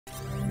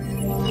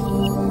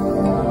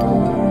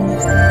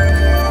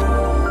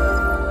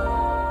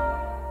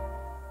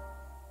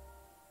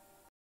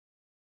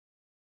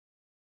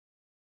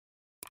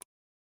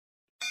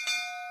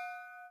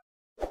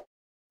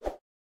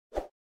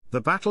The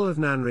Battle of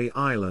Nanri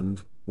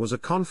Island was a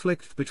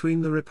conflict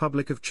between the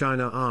Republic of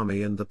China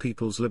Army and the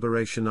People's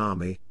Liberation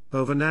Army,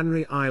 over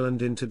Nanri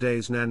Island in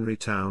today's Nanri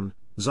Town,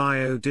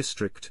 Xiuyu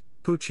District,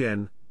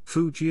 Putian,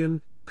 Fujian,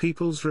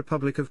 People's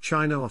Republic of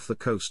China off the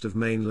coast of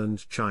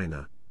mainland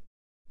China.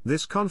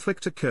 This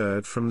conflict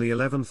occurred from the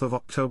 11th of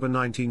October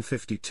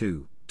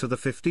 1952 to the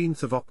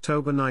 15th of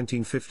October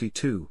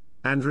 1952,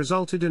 and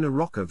resulted in a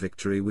ROCA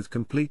victory with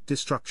complete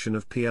destruction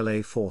of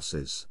PLA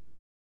forces.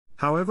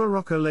 However,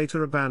 ROCA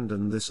later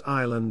abandoned this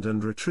island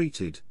and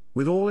retreated,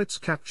 with all its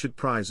captured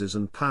prizes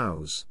and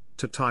POWs,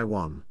 to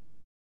Taiwan.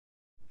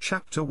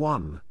 Chapter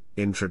 1,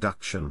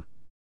 Introduction.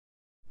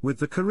 With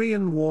the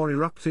Korean War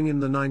erupting in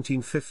the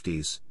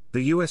 1950s,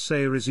 the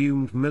USA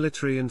resumed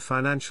military and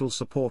financial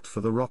support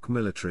for the ROC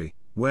military,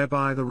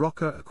 whereby the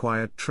ROCA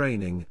acquired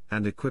training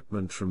and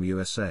equipment from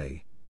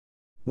USA.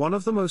 One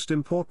of the most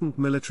important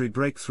military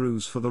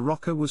breakthroughs for the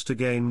ROCA was to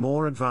gain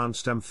more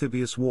advanced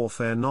amphibious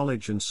warfare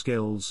knowledge and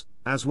skills,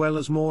 as well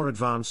as more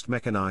advanced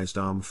mechanized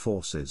armed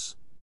forces.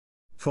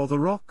 For the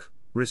ROC,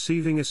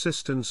 receiving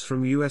assistance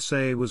from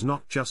USA was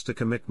not just a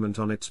commitment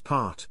on its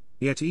part,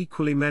 yet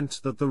equally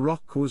meant that the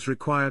ROC was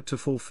required to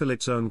fulfill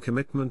its own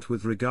commitment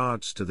with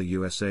regards to the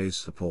USA's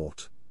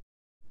support.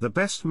 The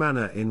best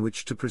manner in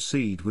which to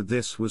proceed with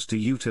this was to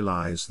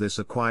utilize this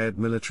acquired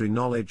military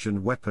knowledge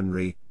and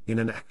weaponry in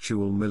an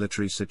actual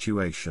military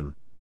situation.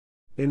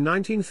 In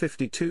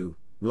 1952,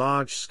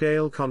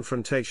 large-scale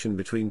confrontation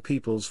between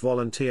People's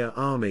Volunteer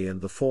Army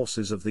and the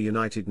forces of the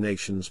United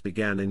Nations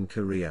began in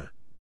Korea.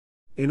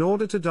 In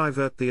order to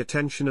divert the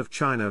attention of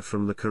China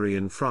from the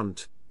Korean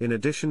front, in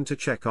addition to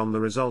check on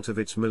the result of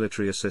its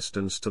military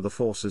assistance to the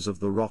forces of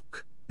the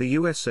ROC, the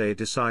USA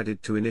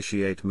decided to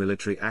initiate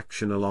military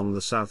action along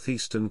the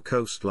southeastern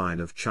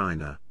coastline of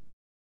China.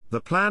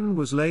 The plan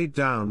was laid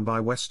down by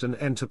Western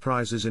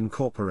Enterprises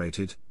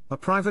Incorporated, a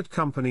private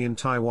company in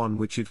Taiwan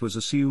which it was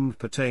assumed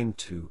pertained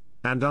to,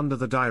 and under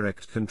the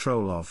direct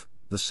control of,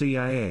 the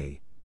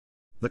CIA.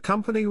 The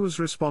company was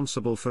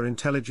responsible for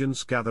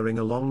intelligence gathering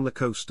along the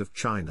coast of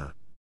China.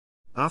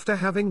 After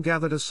having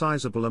gathered a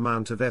sizable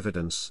amount of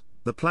evidence,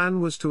 the plan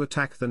was to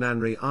attack the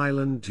Nanri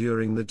Island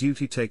during the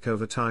duty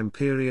takeover time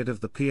period of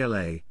the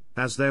PLA,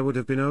 as there would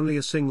have been only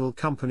a single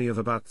company of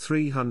about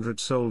 300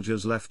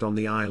 soldiers left on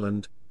the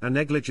island, a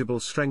negligible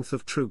strength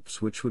of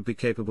troops which would be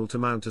capable to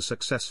mount a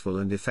successful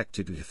and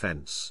effective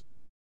defense.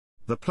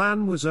 The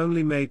plan was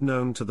only made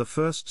known to the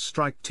 1st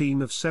Strike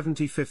Team of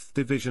 75th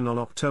Division on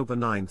October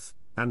 9,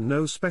 and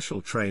no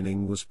special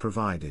training was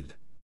provided.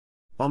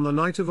 On the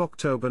night of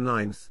October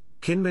 9,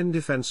 Kinmen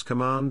Defense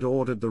Command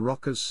ordered the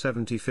ROCA's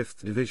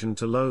 75th Division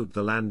to load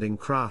the landing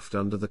craft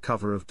under the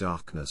cover of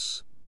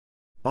darkness.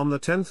 On the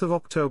 10th of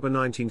October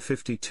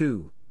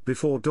 1952,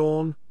 before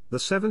dawn, the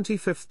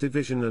 75th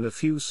Division and a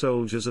few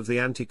soldiers of the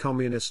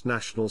anti-communist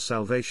National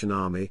Salvation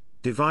Army,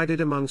 divided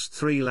amongst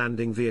 3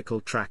 landing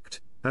vehicle tracked,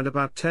 and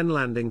about 10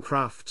 landing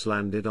crafts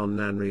landed on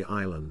Nanri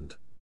Island.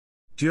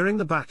 During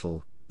the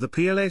battle, the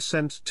PLA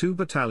sent 2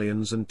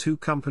 battalions and 2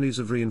 companies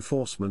of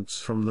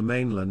reinforcements from the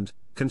mainland,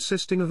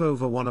 consisting of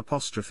over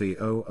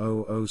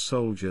 1,000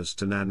 soldiers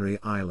to Nanri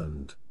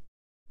Island.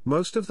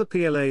 Most of the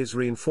PLA's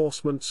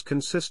reinforcements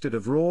consisted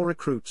of raw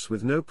recruits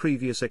with no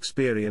previous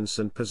experience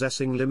and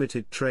possessing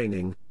limited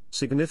training,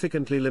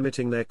 significantly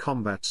limiting their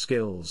combat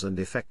skills and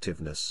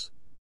effectiveness.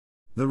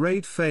 The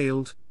raid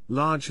failed,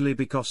 largely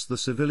because the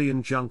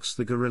civilian junks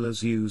the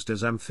guerrillas used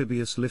as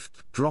amphibious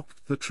lift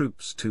dropped the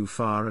troops too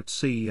far at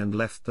sea and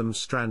left them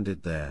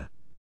stranded there.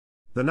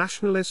 The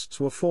nationalists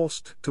were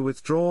forced to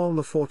withdraw on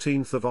the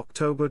 14th of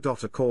October.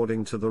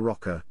 According to the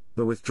ROCA,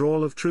 the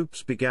withdrawal of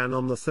troops began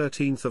on the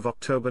 13th of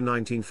October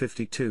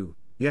 1952,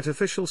 yet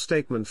official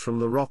statement from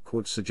the ROC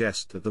would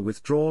suggest that the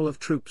withdrawal of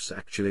troops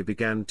actually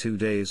began 2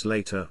 days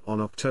later on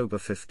October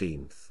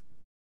 15.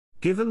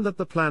 Given that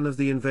the plan of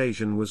the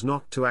invasion was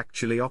not to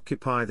actually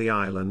occupy the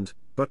island,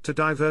 but to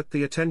divert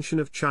the attention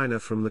of China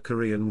from the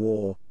Korean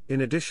War, in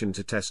addition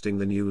to testing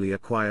the newly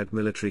acquired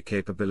military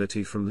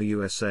capability from the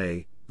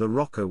USA, the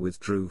ROCA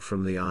withdrew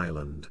from the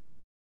island.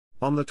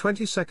 On the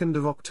 22nd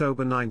of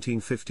October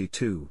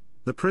 1952,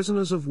 the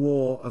prisoners of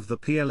war of the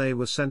PLA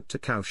were sent to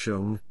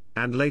Kaohsiung,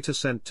 and later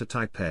sent to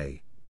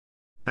Taipei.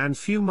 And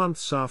few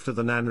months after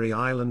the Nanri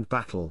Island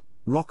battle,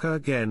 ROCA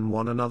again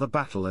won another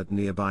battle at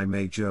nearby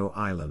Maizhou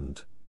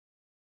Island.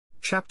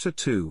 Chapter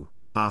 2,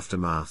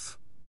 Aftermath.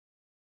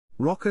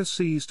 ROCA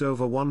seized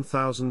over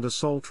 1,000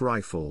 assault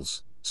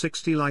rifles,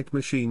 60 light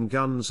machine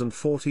guns and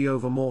 40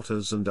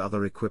 mortars and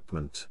other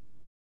equipment.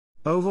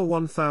 Over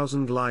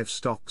 1,000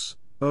 livestocks,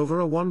 over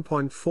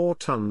 1.4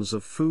 tons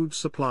of food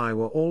supply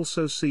were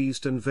also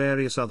seized, and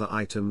various other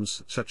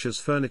items such as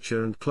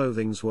furniture and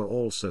clothing were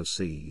also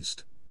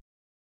seized.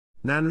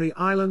 Nanri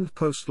Island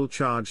postal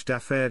charge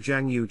d'affaires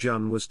Zhang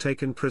Yujun was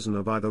taken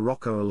prisoner by the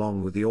ROCA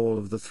along with all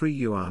of the 3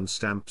 yuan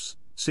stamps,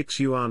 6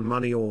 yuan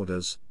money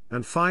orders,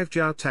 and 5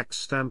 Jiao tax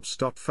stamps.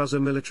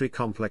 Fuzzer military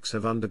complex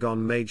have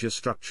undergone major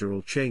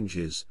structural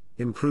changes,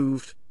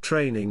 improved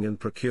training and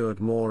procured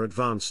more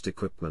advanced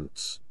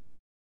equipments.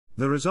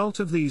 The result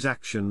of these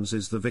actions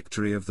is the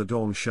victory of the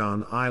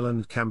Dongshan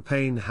Island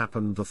campaign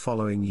happened the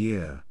following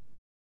year.